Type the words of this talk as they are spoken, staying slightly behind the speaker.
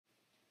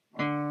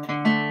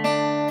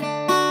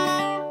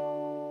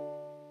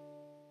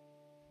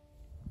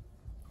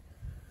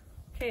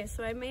Okay,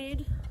 so I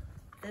made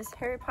this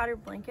Harry Potter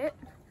blanket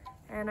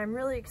and I'm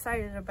really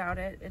excited about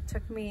it. It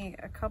took me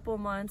a couple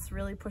months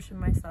really pushing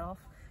myself,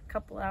 a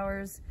couple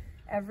hours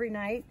every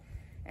night,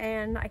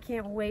 and I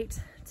can't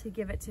wait to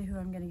give it to who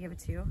I'm gonna give it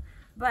to.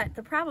 But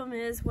the problem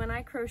is when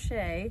I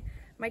crochet,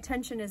 my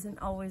tension isn't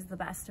always the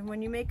best. And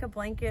when you make a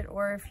blanket,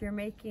 or if you're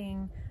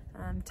making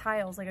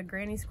tiles like a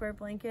granny square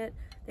blanket,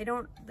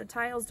 the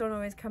tiles don't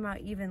always come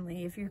out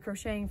evenly. If you're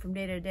crocheting from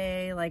day to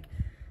day, like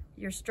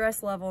your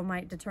stress level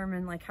might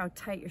determine like how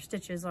tight your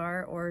stitches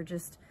are, or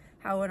just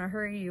how in a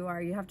hurry you are.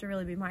 You have to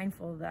really be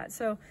mindful of that.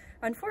 So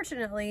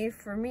unfortunately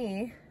for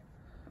me,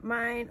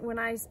 when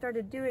I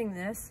started doing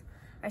this,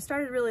 I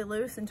started really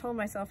loose and told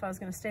myself I was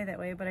going to stay that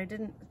way, but I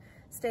didn't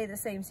stay the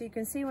same. So you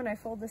can see when I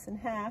fold this in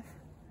half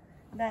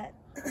that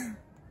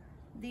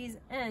these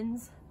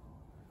ends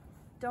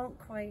don't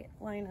quite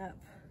line up.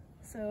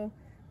 So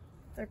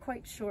they're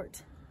quite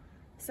short.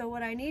 So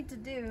what I need to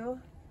do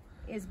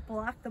is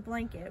block the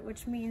blanket,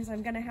 which means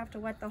I'm going to have to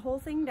wet the whole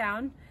thing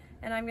down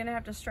and I'm going to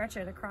have to stretch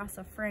it across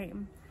a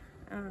frame.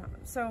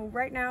 So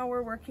right now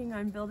we're working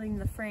on building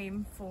the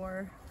frame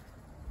for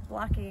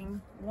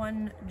blocking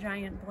one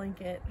giant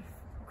blanket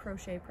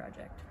crochet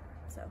project.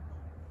 So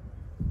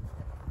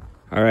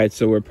all right,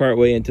 so we're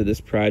partway into this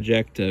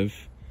project of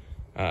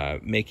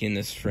making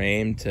this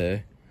frame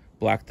to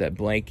block that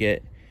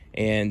blanket,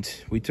 and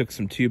we took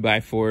some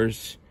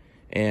 2x4s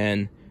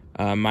and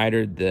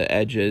mitered the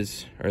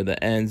edges or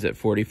the ends at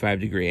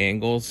 45-degree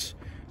angles.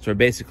 So we're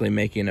basically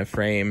making a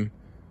frame,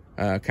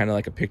 kind of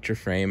like a picture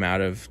frame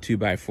out of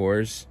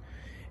 2x4s.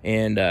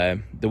 And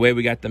the way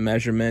we got the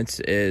measurements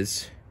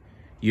is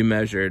you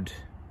measured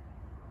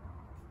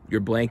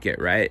your blanket,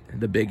 right?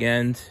 The big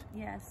end?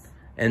 yes.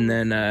 And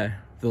then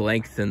the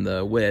length and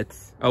the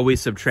width. Oh, we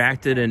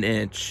subtracted an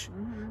inch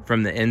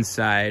from the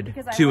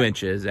inside, 2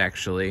 inches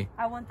actually.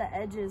 I want the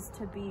edges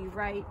to be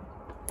right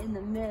in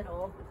the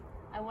middle.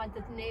 I want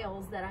the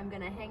nails that I'm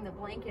gonna hang the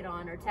blanket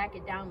on or tack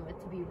it down with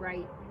to be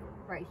right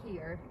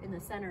here in the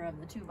center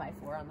of the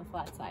 2x4 on the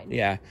flat side.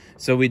 Yeah,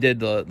 so we did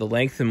the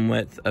length and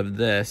width of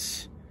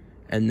this,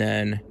 and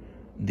then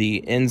the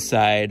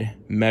inside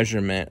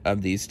measurement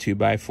of these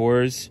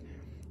 2x4s,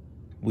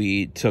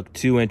 we took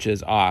 2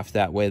 inches off.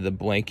 That way the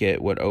blanket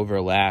would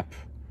overlap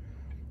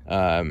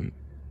an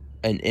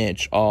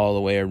inch all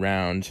the way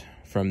around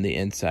from the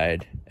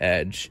inside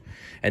edge.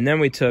 And then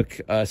we took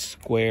a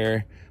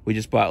square, we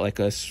just bought like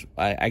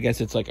I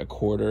guess it's like a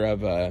quarter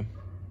of a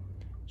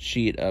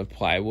sheet of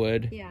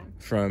plywood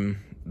from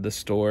the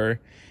store,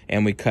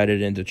 and we cut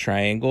it into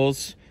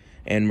triangles,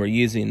 and we're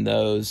using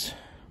those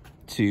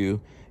to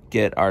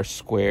get our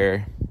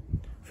square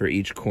for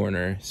each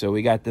corner. So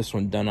we got this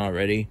one done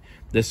already.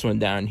 This one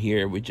down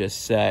here we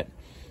just set,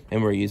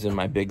 and we're using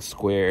my big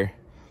square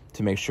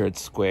to make sure it's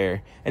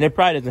square. And it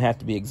probably doesn't have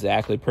to be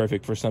exactly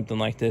perfect for something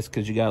like this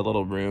because you got a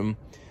little room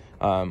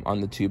on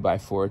the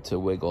 2x4 to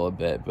wiggle a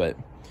bit, but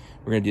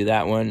we're gonna do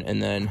that one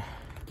and then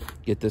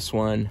get this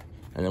one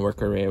and then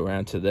work our way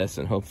around to this,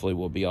 and hopefully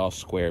we'll be all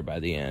square by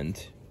the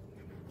end.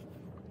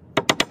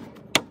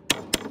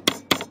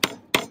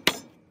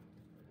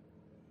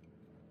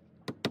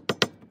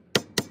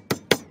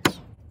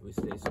 We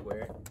stay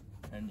square.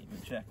 I didn't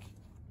even check.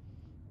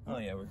 Oh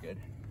yeah, we're good.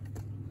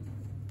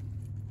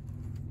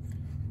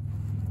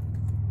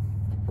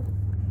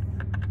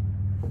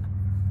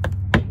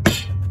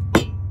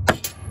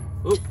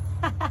 Oop.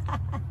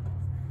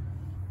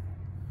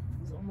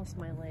 It's almost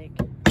my leg.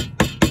 Try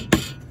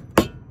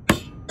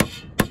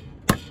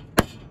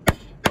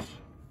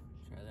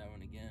that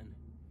one again.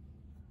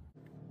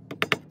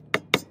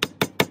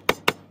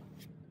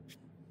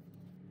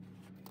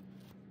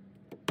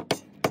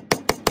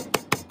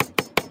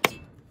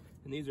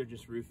 And these are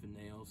just roofing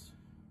nails.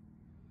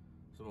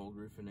 Some old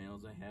roofing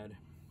nails I had.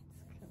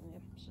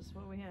 It's just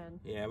what we had.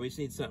 Yeah, we just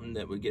need something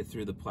that would get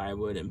through the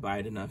plywood and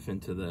bite enough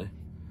into the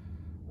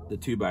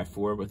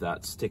 2x4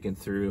 without sticking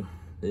through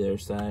the other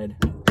side.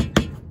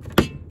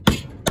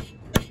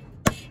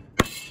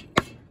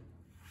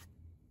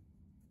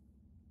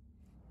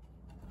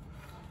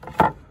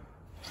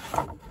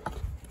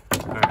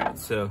 Alright,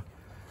 so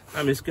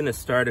I'm just going to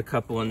start a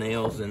couple of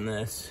nails in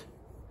this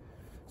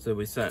so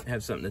we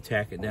have something to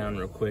tack it down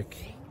real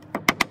quick.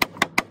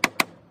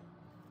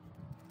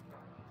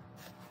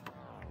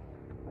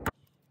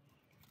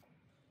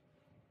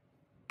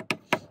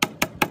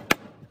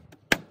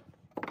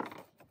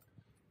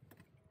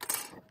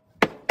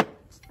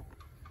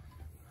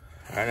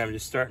 Alright, I'm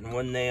just starting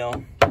one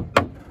nail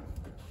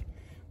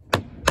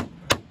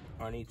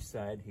on each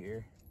side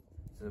here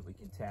so that we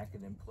can tack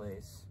it in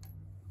place.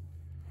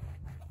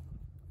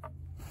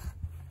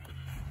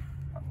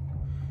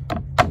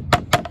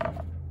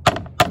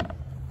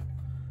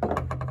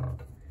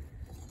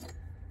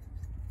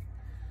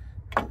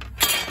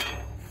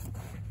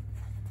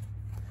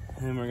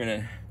 And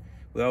then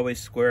we always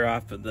square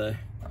off of the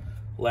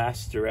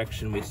last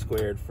direction we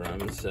squared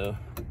from, so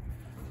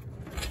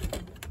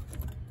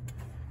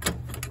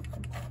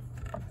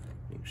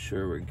make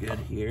sure we're good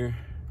here.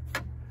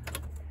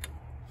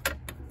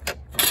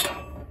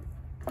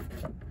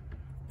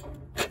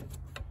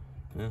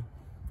 Well,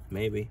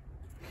 maybe.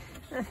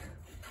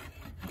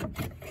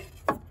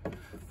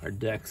 Our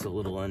deck's a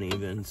little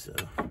uneven, so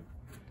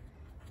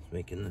it's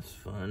making this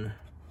fun.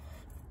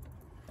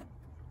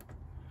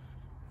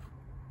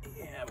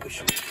 Yeah, we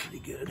should be pretty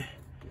good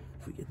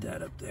if we get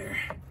that up there.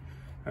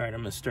 All right,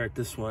 I'm gonna start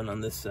this one on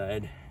this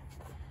side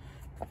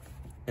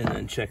and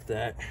then check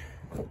that.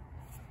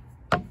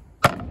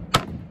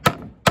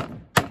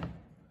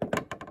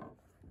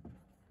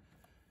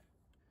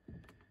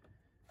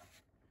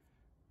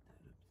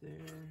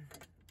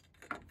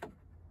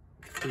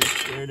 Pretty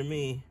clear to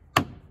me.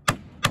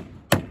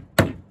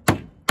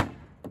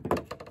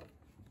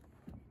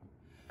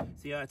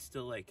 See how it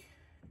still like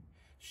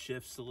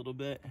shifts a little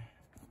bit?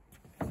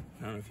 I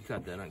don't know if you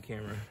caught that on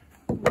camera.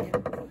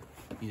 Yeah.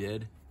 You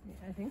did?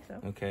 Yeah, I think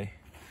so. Okay.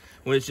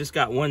 When it's just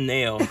got one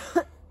nail,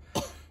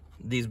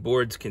 these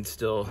boards can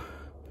still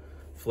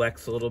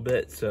flex a little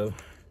bit, so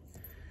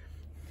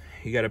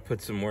you got to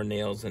put some more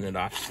nails in it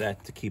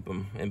offset to keep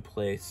them in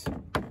place.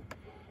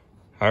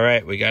 All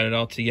right, we got it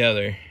all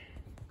together.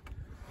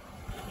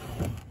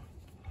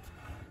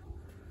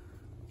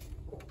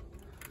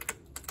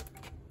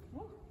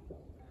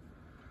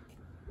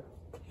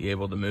 You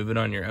able to move it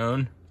on your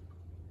own?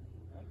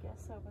 I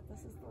guess so, but this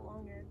is the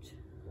long edge.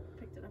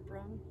 Picked it up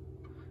wrong.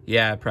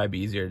 Yeah, it'd probably be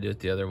easier to do it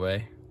the other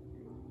way.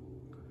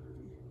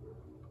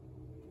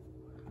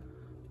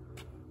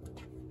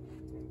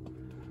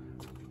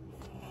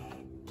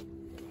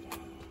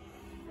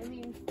 I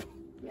mean,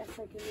 yes,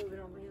 I can move it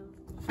on my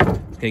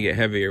own. It's gonna get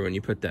heavier when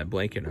you put that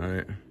blanket on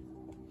it.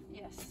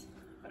 Yes,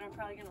 but I'm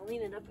probably gonna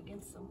lean it up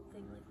against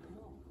something like the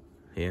wall.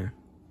 Yeah.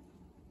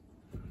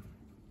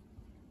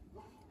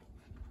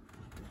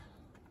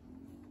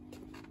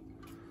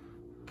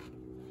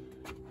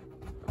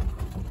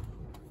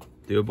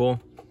 Doable?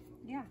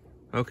 Yeah.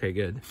 Okay,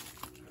 good.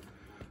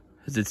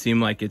 Does it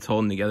seem like it's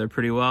holding together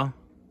pretty well?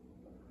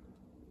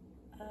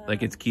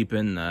 Like it's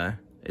keeping,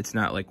 it's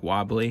not like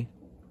wobbly?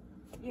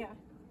 Yeah.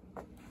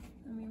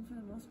 I mean, for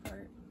the most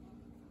part.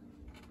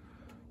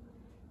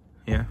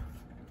 Yeah.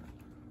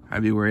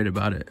 I'd be worried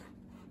about it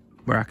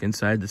rocking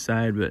side to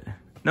side, but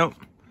nope.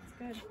 It's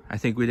good. I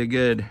think we did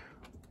good.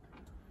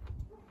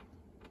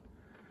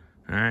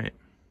 All right.